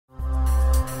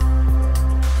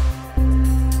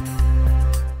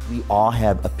all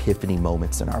have epiphany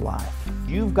moments in our life.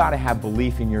 You've got to have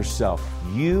belief in yourself.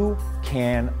 You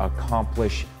can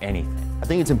accomplish anything. I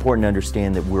think it's important to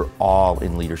understand that we're all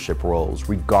in leadership roles,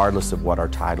 regardless of what our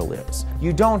title is.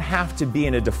 You don't have to be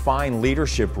in a defined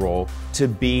leadership role to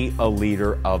be a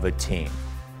leader of a team.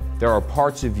 There are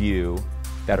parts of you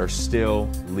that are still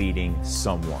leading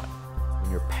someone.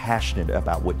 When you're passionate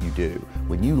about what you do,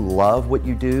 when you love what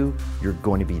you do, you're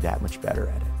going to be that much better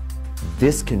at it.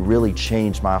 This can really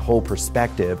change my whole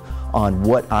perspective on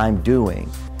what I'm doing.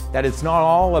 That it's not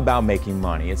all about making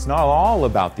money. It's not all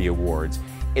about the awards.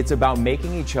 It's about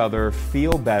making each other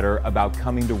feel better about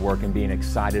coming to work and being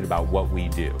excited about what we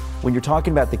do. When you're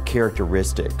talking about the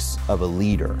characteristics of a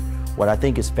leader, what I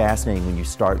think is fascinating when you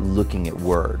start looking at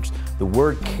words, the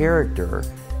word character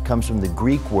comes from the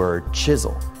Greek word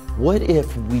chisel. What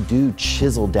if we do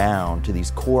chisel down to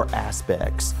these core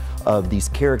aspects of these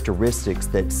characteristics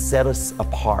that set us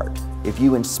apart? If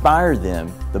you inspire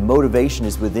them, the motivation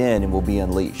is within and will be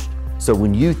unleashed. So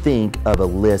when you think of a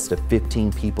list of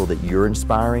 15 people that you're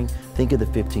inspiring, think of the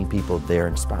 15 people they're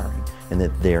inspiring and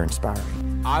that they're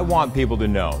inspiring. I want people to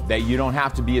know that you don't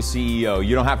have to be a CEO,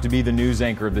 you don't have to be the news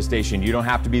anchor of the station, you don't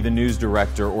have to be the news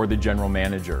director or the general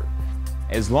manager.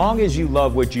 As long as you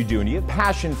love what you do and you have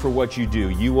passion for what you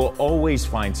do, you will always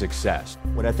find success.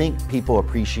 What I think people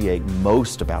appreciate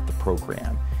most about the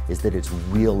program is that it's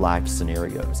real life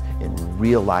scenarios and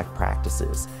real life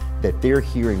practices, that they're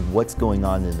hearing what's going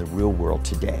on in the real world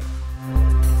today.